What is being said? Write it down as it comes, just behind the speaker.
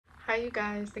Hi you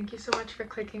guys, thank you so much for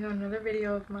clicking on another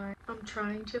video of mine. I'm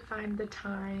trying to find the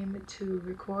time to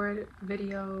record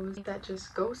videos that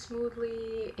just go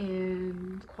smoothly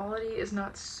and quality is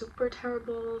not super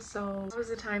terrible, so now is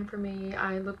the time for me.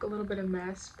 I look a little bit a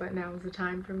mess, but now is the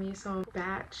time for me. So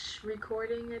batch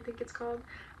recording, I think it's called.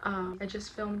 I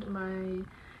just filmed my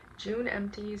June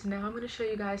empties. Now I'm going to show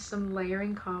you guys some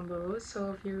layering combos,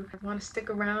 so if you want to stick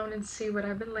around and see what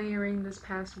I've been layering this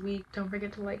past week, don't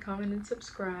forget to like, comment, and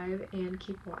subscribe, and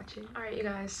keep watching. Alright you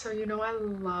guys, so you know I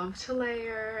love to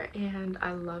layer and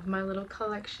I love my little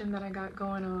collection that I got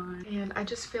going on, and I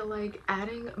just feel like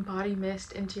adding body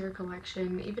mist into your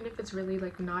collection, even if it's really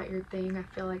like not your thing, I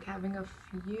feel like having a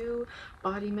few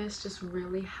body mist just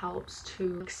really helps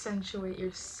to accentuate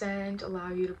your scent, allow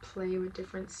you to play with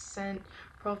different scent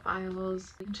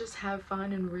profiles, just have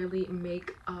fun and really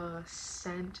make a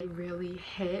scent really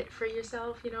hit for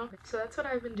yourself, you know. So that's what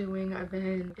I've been doing. I've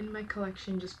been in my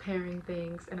collection just pairing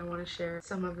things, and I want to share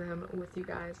some of them with you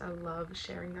guys. I love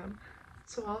sharing them.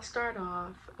 So I'll start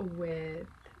off with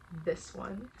this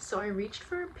one. So I reached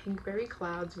for Pinkberry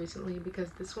Clouds recently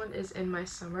because this one is in my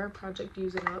summer project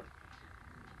Use It Up.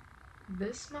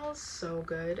 This smells so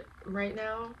good right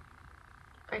now.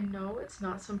 I know it's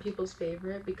not some people's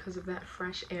favorite because of that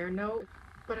fresh air note,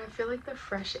 but I feel like the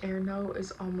fresh air note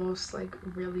is almost like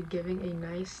really giving a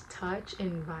nice touch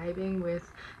and vibing with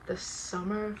the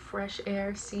summer fresh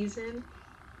air season.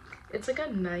 It's like a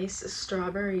nice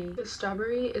strawberry. The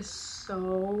strawberry is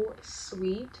so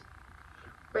sweet,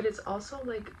 but it's also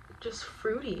like just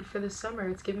fruity for the summer.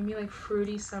 It's giving me like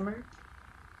fruity summer.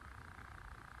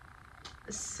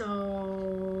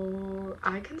 So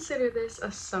I consider this a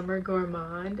summer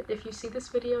gourmand. If you see this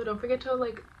video, don't forget to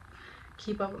like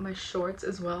keep up with my shorts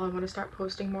as well. I want to start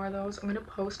posting more of those. I'm going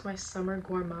to post my summer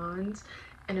gourmands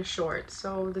in a short,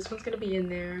 so this one's going to be in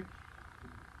there.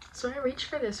 So I reached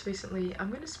for this recently. I'm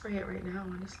going to spray it right now,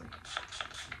 honestly.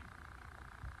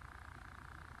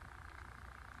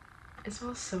 It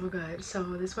smells so good. So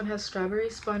this one has strawberry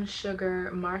sponge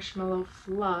sugar, marshmallow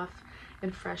fluff,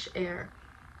 and fresh air.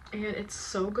 And it's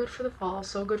so good for the fall,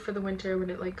 so good for the winter when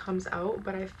it like comes out,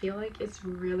 but I feel like it's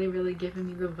really giving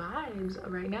me the vibes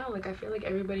right now. Like I feel like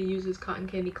everybody uses Cotton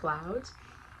Candy Clouds,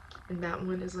 and that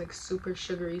one is like super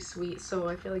sugary sweet, so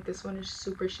I feel like this one is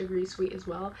super sugary sweet as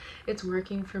well. It's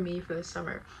working for me for the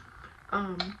summer.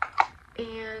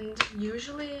 And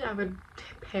usually I would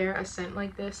pair a scent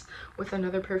like this with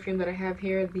another perfume that I have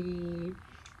here, the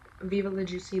Viva La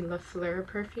Juicy La Fleur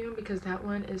perfume, because that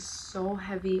one is so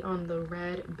heavy on the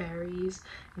red berries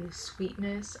and the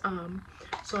sweetness.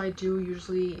 So I do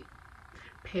usually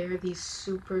pair these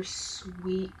super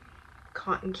sweet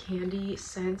cotton candy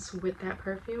scents with that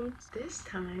perfume. This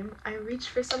time I reached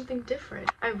for something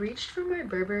different. I reached for my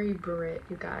Burberry Brit,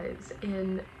 you guys,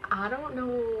 and I don't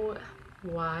know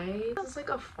why. It's like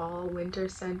a fall winter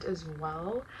scent as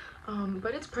well,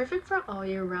 but it's perfect for all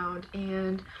year round,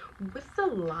 and with the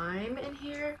lime in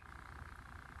here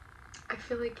I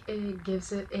feel like it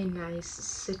gives it a nice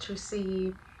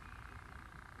citrusy,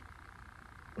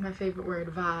 my favorite word,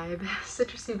 vibe,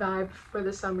 citrusy vibe for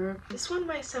the summer. This one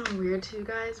might sound weird to you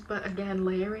guys, but again,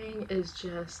 layering is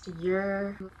just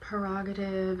your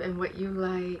prerogative and what you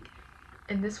like.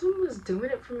 And this one was doing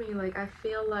it for me. Like I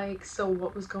feel like, so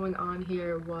what was going on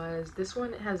here was this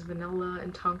one has vanilla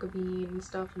and tonka bean and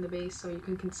stuff in the base, so you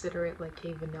can consider it like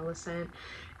a vanilla scent.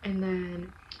 And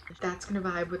then that's gonna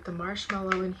vibe with the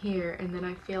marshmallow in here, and then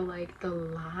I feel like the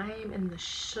lime and the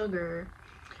sugar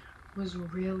was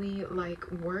really like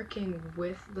working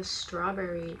with the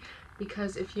strawberry,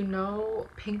 because if you know,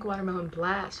 Pink Watermelon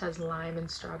Blast has lime and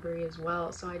strawberry as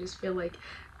well, so I just feel like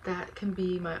that can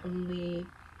be my only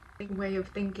way of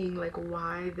thinking like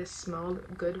why this smelled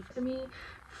good for me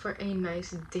for a nice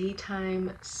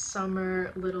daytime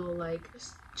summer little like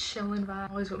just chilling vibe.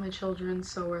 Always with my children,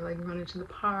 so we're like running to the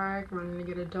park, running to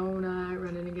get a donut,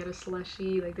 running to get a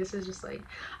slushie. Like this is just like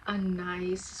a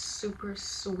nice super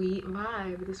sweet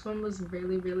vibe. This one was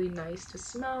really nice to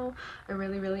smell. I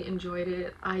really enjoyed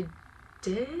it. I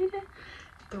did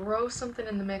throw something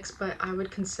in the mix, but I would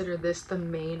consider this the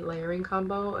main layering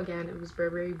combo. Again, it was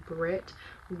Burberry Brit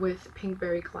with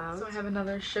Pinkberry Clouds. So I have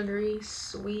another sugary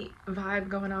sweet vibe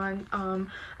going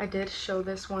on. I did show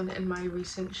this one in my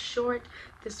recent short.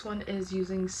 This one is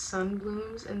using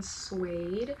Sunblooms and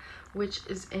Suede, which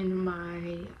is in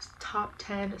my top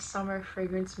 10 summer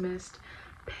fragrance mist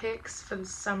picks for the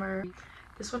summer.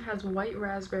 This one has white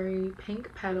raspberry,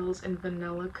 pink petals, and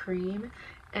vanilla cream,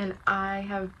 and I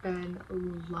have been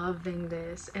loving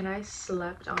this, and I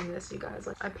slept on this, you guys.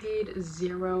 Like, I paid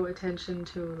zero attention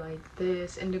to like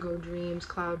this, Indigo Dreams,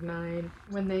 Cloud9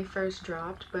 when they first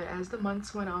dropped, but as the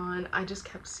months went on, I just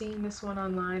kept seeing this one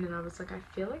online, and I was like, I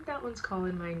feel like that one's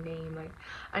calling my name. Like,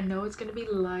 I know it's gonna be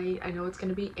light, I know it's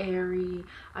gonna be airy,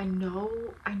 I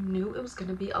knew it was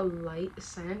gonna be a light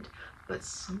scent, but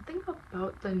something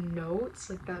about the notes,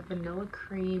 like that vanilla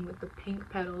cream with the pink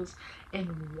petals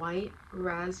and white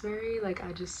raspberry, like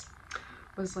I just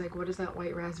was like, what is that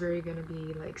white raspberry gonna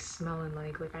be like smelling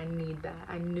like? Like, I need that.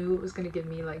 I knew it was gonna give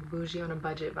me like bougie on a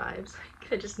budget vibes.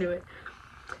 Like, I just knew it,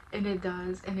 and it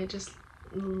does, and it just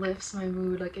lifts my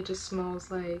mood. Like, it just smells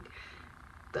like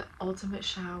the ultimate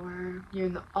shower. You're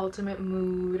in the ultimate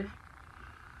mood,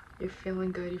 you're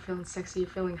feeling good, you're feeling sexy, you're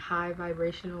feeling high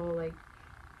vibrational. Like,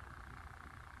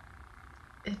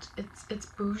 it's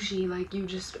bougie. Like, it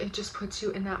just puts you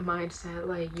in that mindset.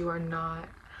 Like, you are not,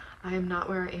 I am not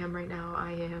where I am right now.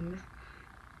 I am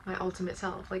my ultimate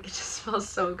self. Like, it just smells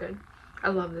so good. I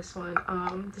love this one.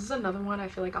 This is another one I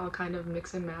feel like I'll kind of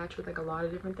mix and match with like a lot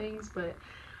of different things, but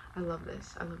I love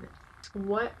this. I love it.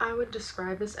 What I would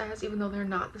describe this as, even though they're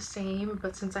not the same,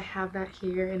 but since I have that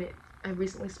here and I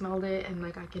recently smelled it, and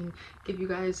like I can give you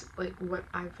guys like what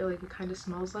I feel like it kind of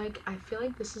smells like. I feel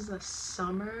like this is a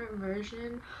summer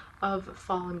version of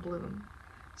Fall and Bloom.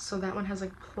 So that one has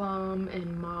like plum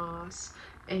and moss,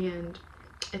 and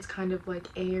it's kind of like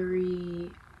airy,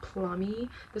 plummy.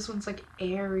 This one's like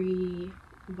airy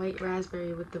white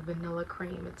raspberry with the vanilla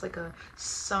cream. It's like a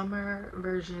summer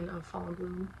version of Fall and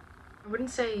Bloom. I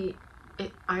wouldn't say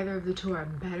either of the two are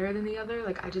better than the other.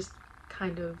 Like, I just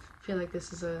kind of feel like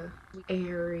this is a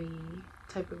airy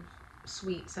type of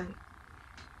sweet scent,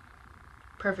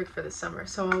 perfect for the summer.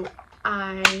 So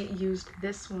I used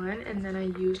this one, and then I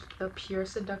used the Pure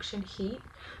Seduction Heat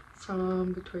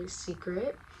from Victoria's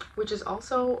Secret, which is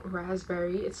also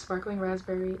raspberry. It's sparkling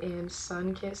raspberry and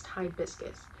sun-kissed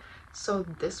hibiscus. So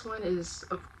this one is,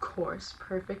 of course,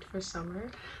 perfect for summer.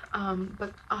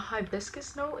 But a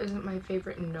hibiscus note isn't my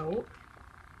favorite note.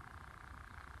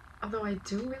 Although I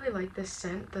do really like this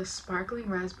scent, the sparkling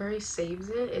raspberry saves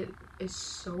it. It is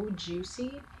so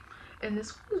juicy, and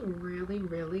this one is really,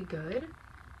 really good.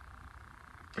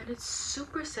 And it's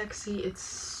super sexy, it's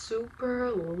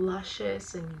super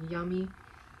luscious and yummy,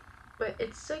 but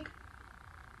it's like,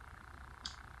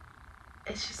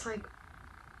 it's just like,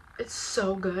 it's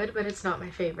so good, but it's not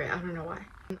my favorite. I don't know why.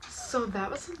 So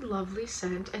that was a lovely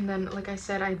scent, and then like I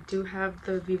said, I do have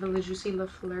the Viva La Juicy La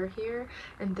Fleur here,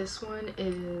 and this one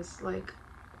is like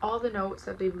all the notes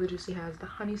that Viva La Juicy has, the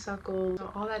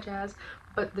honeysuckle, all that jazz,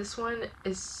 but this one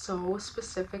is so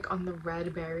specific on the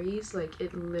red berries. Like,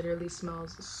 it literally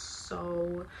smells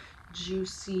so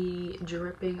juicy,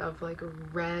 dripping of like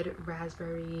red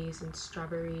raspberries and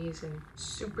strawberries, and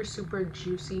super, super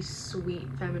juicy, sweet,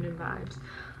 feminine vibes.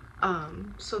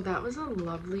 So that was a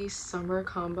lovely summer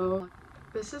combo.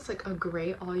 This is like a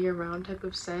great all year round type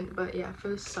of scent, but yeah, for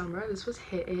the summer this was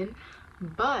hitting.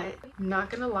 But not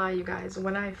gonna lie, you guys,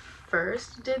 when I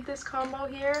first did this combo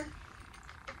here,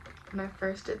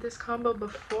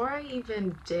 before I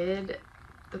even did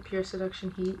the Pure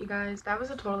Seduction Heat, you guys, that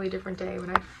was a totally different day. When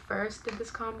I first did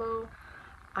this combo,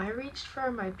 I reached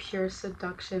for my Pure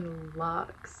Seduction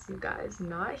Luxe, you guys,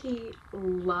 not Heat,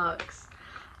 Luxe.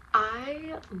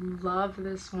 I love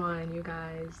this one, you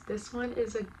guys. This one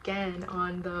is again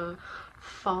on the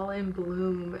Fall and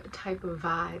Bloom type of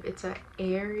vibe. It's an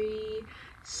airy,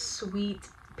 sweet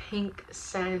pink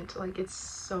scent. Like, it's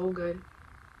so good.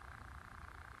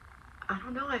 I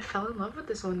don't know, I fell in love with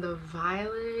this one. The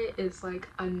violet is like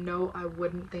a note I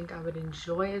wouldn't think I would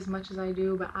enjoy as much as I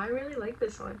do, but I really like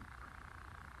this one.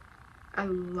 I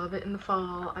love it in the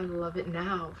fall. I love it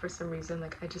now for some reason.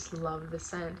 Like, I just love the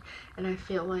scent, and I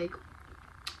feel like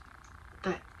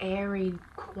the airy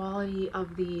quality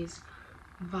of these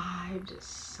vibed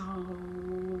so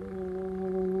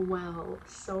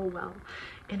well,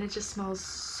 and it just smells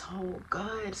so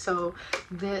good. So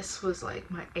this was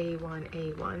like my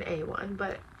A1,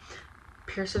 but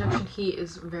Pure Seduction Heat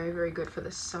is very, very good for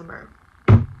the summer.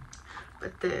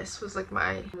 But this was like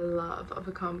my love of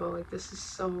a combo. Like, this is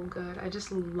so good. I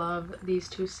just love these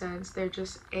two scents. They're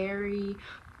just airy,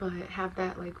 but have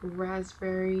that like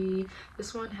raspberry.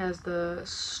 This one has the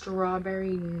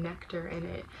strawberry nectar in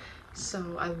it,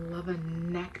 so I love a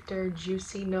nectar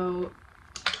juicy note.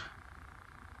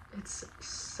 It's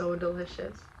so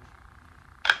delicious.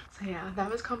 So yeah, that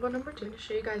was combo number 2. To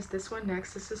show you guys this one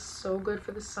next. This is so good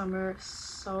for the summer,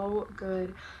 so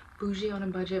good. Bougie on a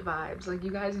budget vibes. Like,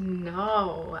 you guys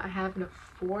know I have an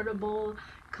affordable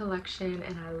collection,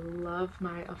 and I love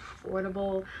my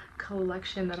affordable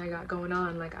collection that I got going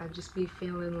on. Like, I just be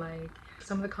feeling like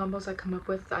some of the combos I come up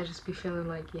with, I just be feeling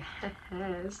like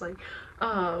yes. Like,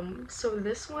 so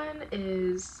this one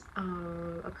is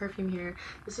a perfume here.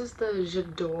 This is the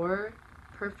J'adore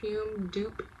perfume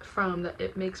dupe from the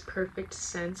It Makes Perfect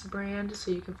Sense brand.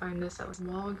 So you can find this at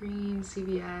Walgreens,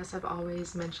 CVS. I've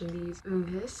always mentioned these.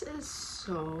 This is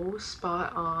so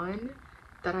spot on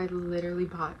that I literally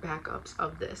bought backups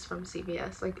of this from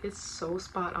CVS. Like, it's so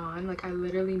spot on. Like, I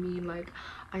literally mean, like,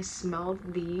 I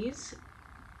smelled these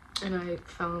and I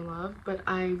fell in love, but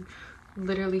I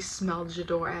literally smelled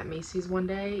J'adore at Macy's one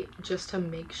day just to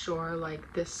make sure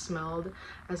like this smelled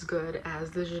as good as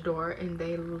the J'adore, and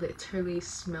they literally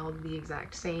smelled the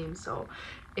exact same. So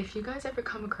if you guys ever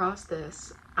come across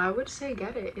this, I would say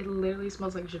get it. It literally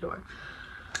smells like J'adore.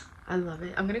 I love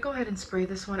it. I'm gonna go ahead and spray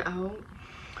this one out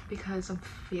because I'm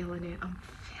feeling it. I'm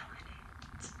feeling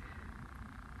it.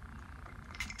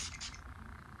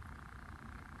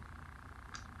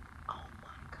 Oh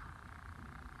my god,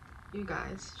 you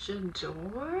guys,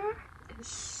 J'adore is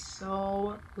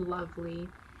so lovely.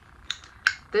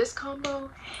 This combo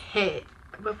hit.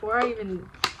 Before I even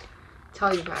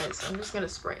tell you guys, I'm just gonna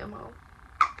spray them out.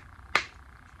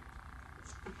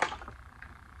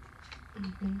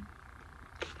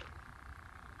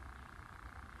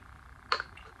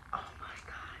 Oh my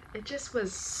god, it just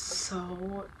was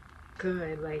so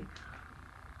good. Like,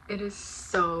 it is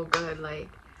so good. Like,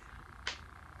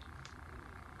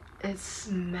 it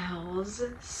smells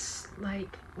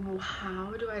like,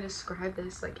 how do I describe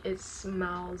this? Like, it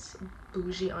smells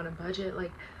bougie on a budget.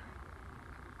 Like,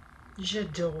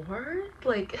 J'adore,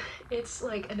 like, it's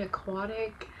like an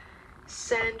aquatic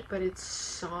scent, but it's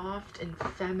soft and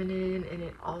feminine, and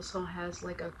it also has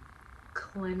like a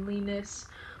cleanliness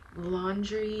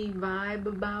laundry vibe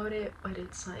about it, but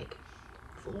it's like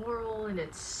floral and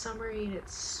it's summery and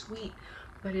it's sweet,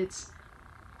 but it's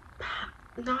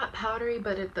not powdery,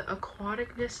 but the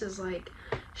aquaticness is like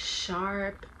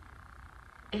sharp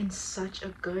in such a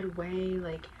good way.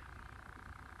 Like,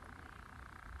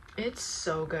 it's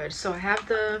so good. So I have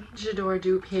the J'adore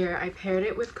dupe here. I paired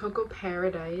it with Cocoa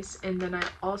Paradise, and then I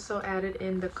also added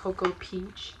in the Cocoa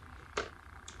Peach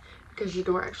because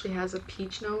J'adore actually has a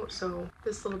peach note. So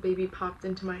this little baby popped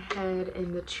into my head,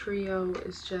 and the trio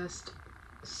is just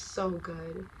so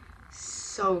good.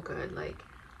 So good. Like,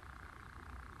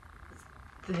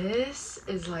 this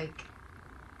is like,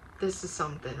 this is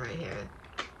something right here.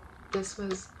 This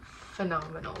was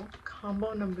phenomenal.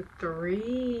 Combo number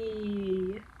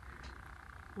 3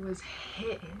 was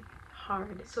hitting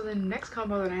hard. So the next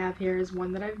combo that I have here is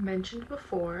one that I've mentioned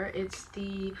before. It's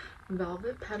the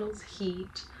Velvet Petals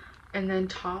Heat, and then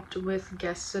topped with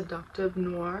Guess Seductive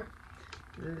Noir.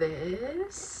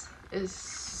 This is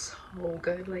so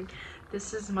good. Like,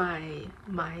 this is my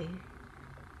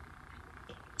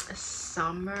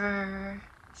summer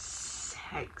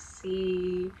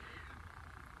sexy,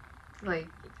 like,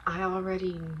 I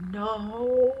already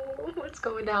know what's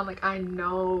going down. Like, I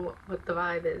know what the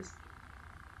vibe is,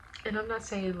 and I'm not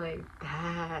saying like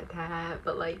that,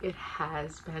 but like, it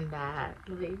has been that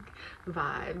like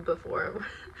vibe before.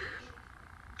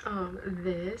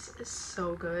 This is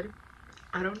so good.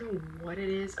 I don't know what it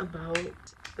is about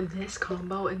this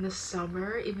combo in the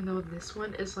summer, even though this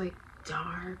one is like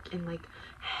dark and like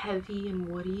heavy and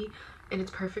woody, and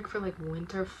it's perfect for like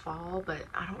winter, fall, but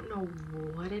I don't know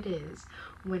what it is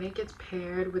when it gets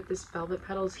paired with this Velvet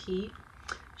Petals Heat.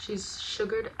 She's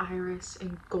Sugared Iris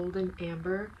and Golden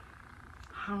Amber.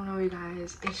 I don't know, you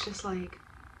guys, it's just like,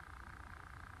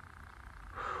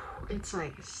 it's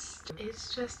like,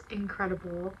 it's just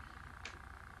incredible.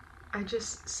 I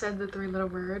just said the 3-letter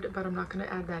word, but I'm not gonna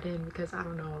add that in because I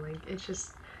don't know, like, it's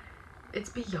just, it's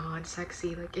beyond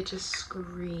sexy. Like, it just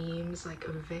screams like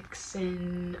a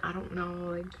vixen. I don't know,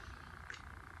 like,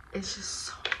 it's just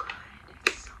so good.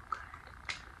 It's so good.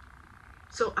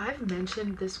 So I've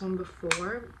mentioned this one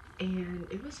before, and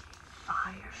it was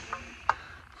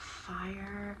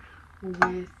fire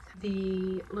with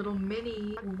the little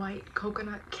mini white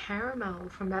coconut caramel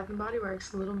from Bath and Body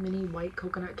Works. Little mini white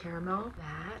coconut caramel,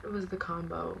 that was the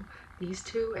combo. These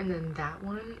two, and then that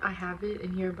one, I have it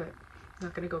in here, but I'm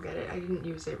not gonna go get it. I didn't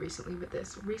use it recently with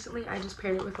this. Recently I just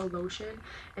paired it with a lotion,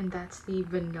 and that's the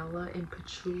vanilla and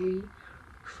patchouli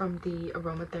from the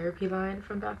aromatherapy line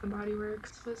from Bath and Body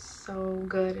Works. It was so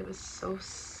good. It was so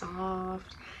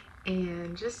soft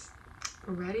and just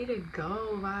ready to go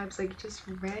vibes, like, just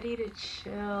ready to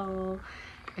chill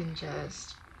and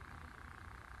just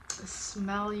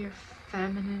smell your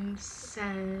feminine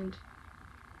scent.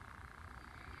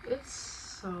 It's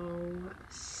so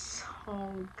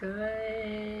so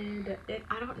good.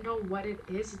 I don't know what it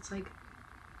is. It's like,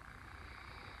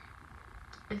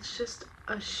 it's just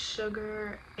a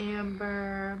sugar,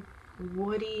 amber,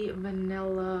 woody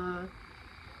vanilla,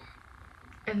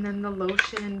 and then the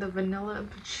lotion, the vanilla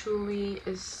and patchouli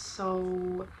is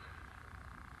so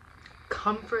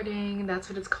comforting. That's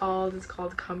what it's called. It's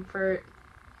called Comfort.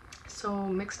 So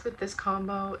mixed with this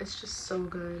combo, it's just so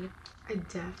good. I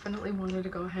definitely wanted to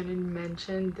go ahead and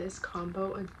mention this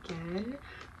combo again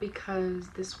because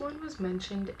this one was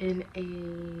mentioned in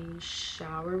a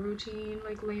shower routine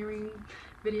like layering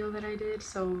video that I did.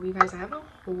 So you guys, I have a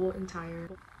whole entire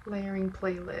layering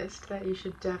playlist that you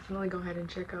should definitely go ahead and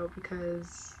check out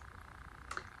because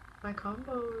my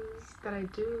combos that I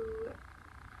do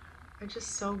are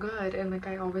just so good. And like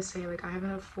I always say, like I have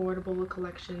an affordable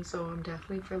collection, so I'm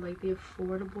definitely for like the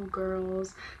affordable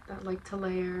girls that like to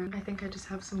layer. I think I just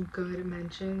have some good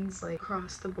mentions like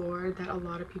across the board that a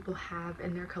lot of people have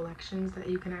in their collections that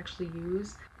you can actually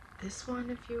use. This one,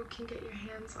 if you can get your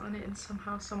hands on it in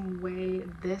somehow, some way,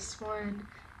 this one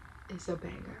is a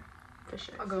banger for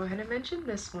sure. I'll go ahead and mention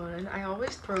this one. I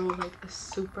always throw like a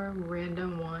super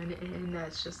random one in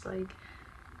that's just like,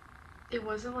 it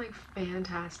wasn't like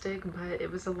fantastic, but it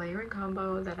was a layering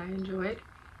combo that I enjoyed.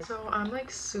 So I'm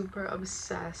like super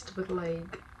obsessed with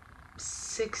like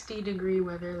 60-degree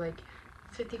weather, like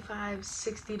 55,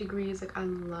 60 degrees. Like I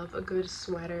love a good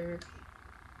sweater,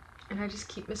 and I just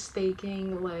keep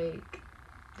mistaking like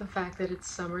the fact that it's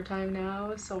summertime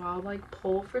now, so I'll like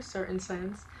pull for certain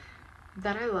scents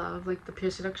that I love, like the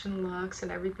Pure Seduction Luxe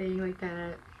and everything like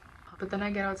that. But then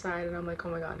I get outside and I'm like, oh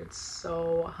my god, it's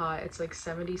so hot. It's like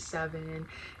 77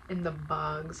 and the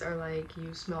bugs are like,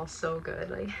 you smell so good.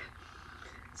 Like,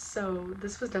 so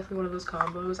this was definitely one of those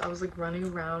combos. I was like running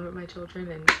around with my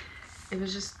children and it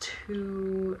was just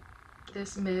too,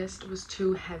 this mist was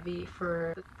too heavy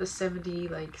for the 70,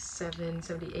 like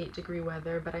 78 degree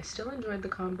weather, but I still enjoyed the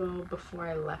combo before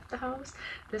I left the house.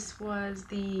 This was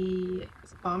the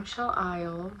Bombshell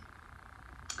Isle,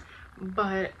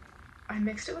 but I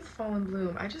mixed it with Fall and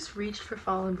Bloom. I just reached for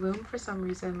Fall and Bloom for some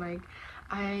reason. Like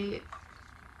I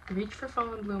reached for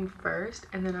Fall and Bloom first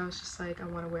and then I was just like, I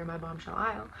want to wear my Bombshell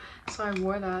Isle. So I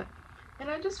wore that and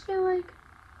I just feel like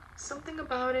something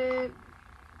about it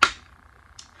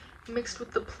mixed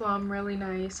with the plum really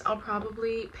nice. I'll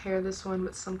probably pair this one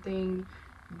with something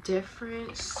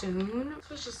different soon. This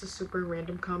was just a super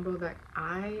random combo that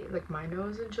I, like my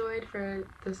nose enjoyed for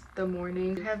the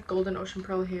morning. I have Golden Ocean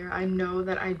Pearl here. I know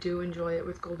that I do enjoy it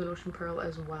with Golden Ocean Pearl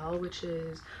as well, which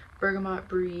is Bergamot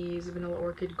Breeze, Vanilla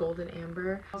Orchid, Golden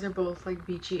Amber. These are both like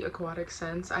beachy aquatic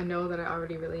scents. I know that I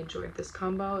already really enjoyed this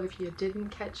combo. If you didn't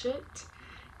catch it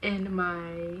in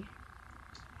my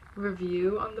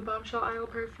review on the Bombshell Isle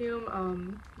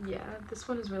perfume, yeah, this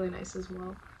one is really nice as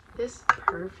well. This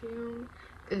perfume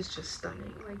is just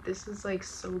stunning. Like this is like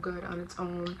so good on its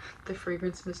own. The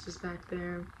fragrance mist is back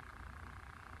there.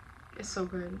 It's so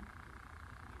good.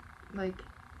 Like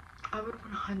I would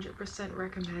 100%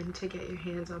 recommend to get your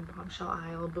hands on Bombshell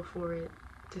Isle before it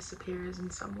disappears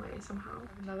in some way somehow.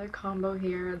 Another combo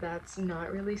here that's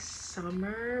not really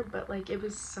summer, but like it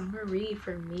was summery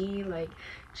for me, like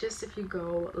just if you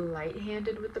go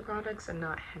light-handed with the products and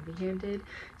not heavy-handed.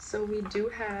 So we do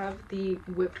have the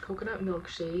whipped coconut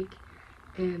milkshake,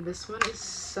 and this one is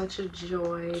such a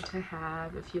joy to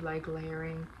have if you like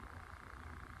layering.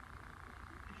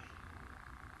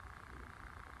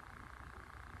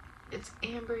 It's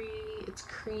ambery, it's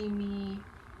creamy.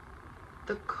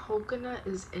 The coconut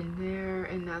is in there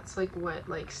and that's like what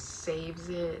like saves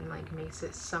it and like makes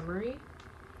it summery.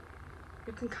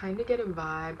 You can kind of get a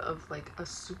vibe of like a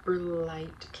super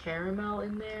light caramel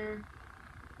in there.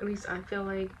 At least I feel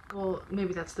like, well,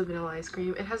 maybe that's the vanilla ice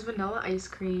cream. It has vanilla ice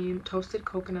cream, toasted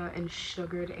coconut, and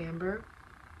sugared amber.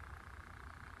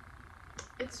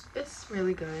 It's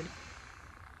really good.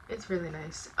 It's really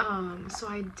nice. So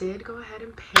I did go ahead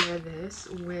and pair this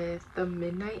with the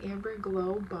Midnight Amber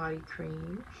Glow body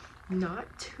cream. Not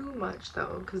too much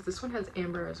though, because this one has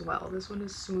amber as well. This one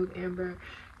is smooth amber,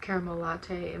 caramel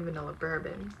latte, and vanilla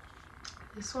bourbon.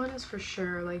 This one is for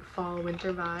sure like fall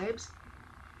winter vibes,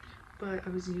 but I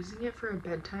was using it for a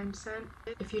bedtime scent.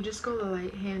 If you just go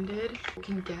light-handed, you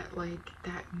can get like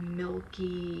that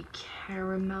milky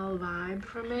caramel vibe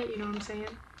from it, you know what I'm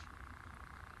saying?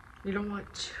 You don't want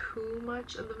too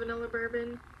much of the vanilla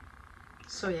bourbon.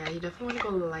 So yeah, you definitely want to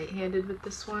go light-handed with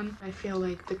this one. I feel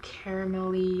like the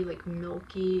caramelly, like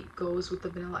milky goes with the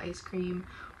vanilla ice cream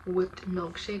whipped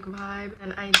milkshake vibe.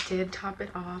 And I did top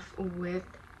it off with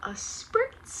a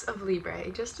spritz of Libre,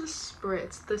 just a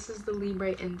spritz. This is the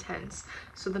Libre Intense.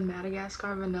 So the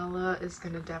Madagascar vanilla is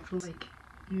gonna definitely like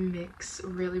mix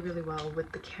really, really well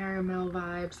with the caramel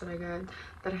vibes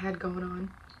that I had going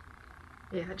on.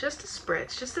 Yeah, just a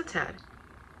spritz, just a tad.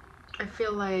 I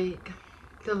feel like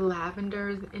the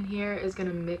lavender in here is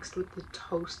gonna mix with the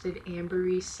toasted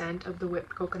ambery scent of the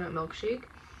whipped coconut milkshake.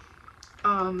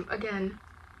 Again,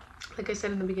 like I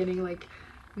said in the beginning, like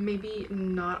maybe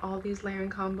not all these layering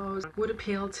combos would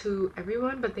appeal to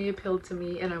everyone, but they appealed to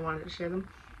me and I wanted to share them.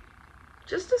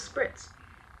 Just a spritz.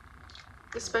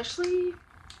 Especially,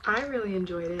 I really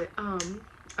enjoyed it.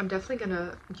 I'm definitely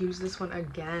gonna use this one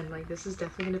again. Like, this is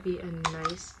definitely gonna be a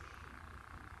nice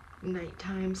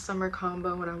nighttime summer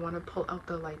combo when I want to pull out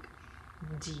the like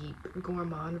deep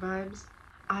gourmand vibes.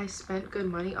 I spent good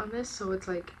money on this, so it's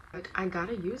like I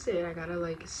gotta use it. I gotta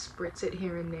like spritz it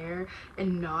here and there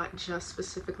and not just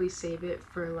specifically save it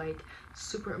for like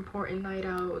super important night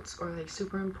outs or like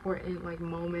super important like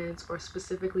moments or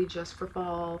specifically just for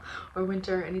fall or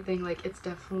winter or anything. Like, it's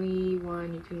definitely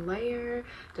one you can layer,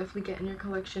 definitely get in your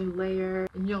collection, layer,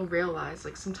 and you'll realize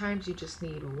like sometimes you just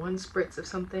need one spritz of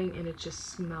something and it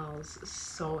just smells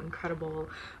so incredible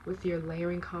with your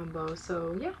layering combo.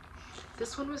 So yeah,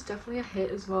 this one was definitely a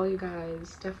hit as well, you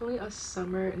guys. Definitely a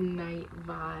summer night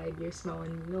vibe. You're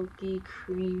smelling milky,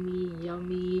 creamy,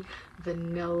 yummy,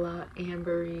 vanilla,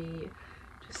 ambery.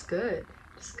 Just good.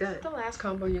 Just good. This is the last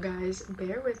combo, you guys.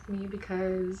 Bear with me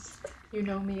because you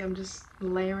know me, I'm just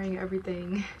layering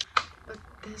everything. But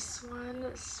this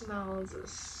one smells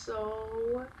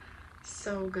so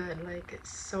good, like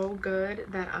so good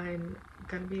that I'm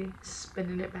gonna be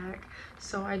spinning it back.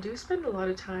 So I do spend a lot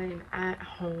of time at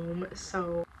home,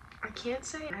 so I can't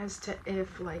say as to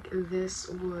if like this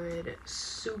would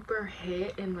super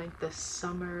hit in like the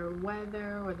summer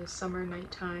weather or the summer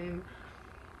nighttime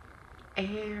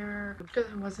air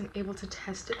because I wasn't able to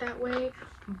test it that way,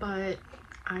 but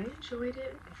I enjoyed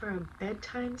it for a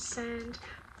bedtime scent,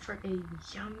 for a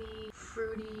yummy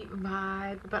fruity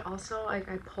vibe, but also like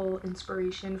I pull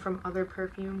inspiration from other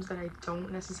perfumes that I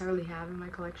don't necessarily have in my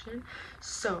collection.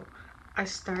 So I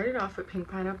started off with Pink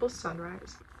Pineapple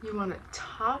Sunrise. You want to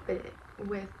top it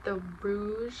with the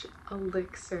Rouge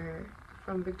Elixir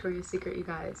from Victoria's Secret, you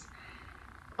guys.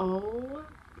 Oh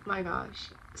my gosh.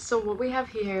 So what we have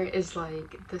here is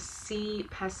like the Si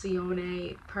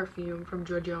Passione perfume from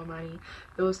Giorgio Armani,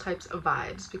 those types of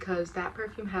vibes, because that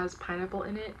perfume has pineapple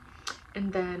in it.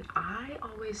 And then I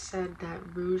always said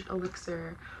that Rouge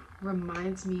Elixir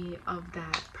reminds me of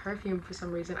that perfume for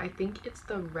some reason. I think it's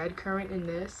the red currant in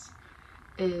this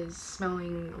is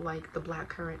smelling like the black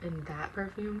currant in that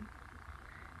perfume.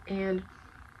 And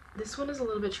this one is a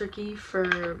little bit tricky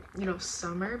for, you know,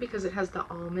 summer because it has the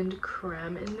almond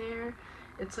creme in there.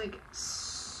 It's like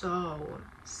so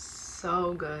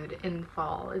good in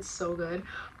fall. It's so good.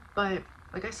 But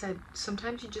like I said,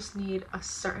 sometimes you just need a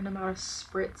certain amount of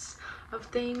spritz of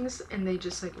things and they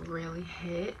just like really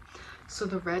hit. So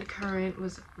the red currant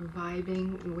was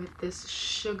vibing with this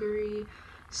sugary,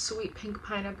 sweet pink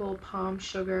pineapple, palm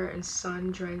sugar, and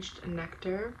sun-drenched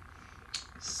nectar.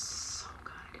 So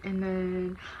good. And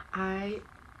then I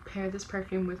pair this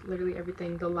perfume with literally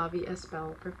everything. The La Vie Est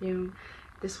Belle perfume.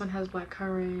 This one has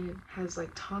blackcurrant, has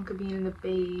like tonka bean in the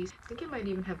base. I think it might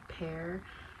even have pear.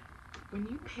 When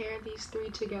you pair these three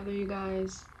together, you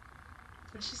guys,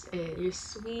 that's just it. You're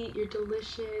sweet, you're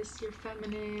delicious, you're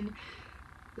feminine.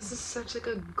 This is such like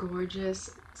a gorgeous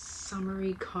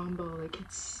summery combo. Like,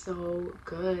 it's so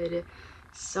good.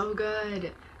 So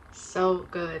good. So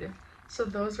good. So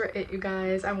those were it, you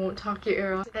guys. I won't talk your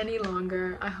ear off any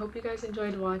longer. I hope you guys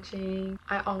enjoyed watching.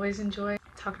 I always enjoy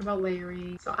talking about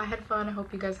layering. So I had fun. I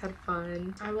hope you guys had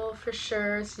fun. I will for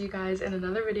sure see you guys in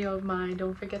another video of mine.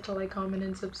 Don't forget to like, comment,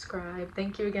 and subscribe.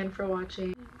 Thank you again for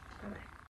watching.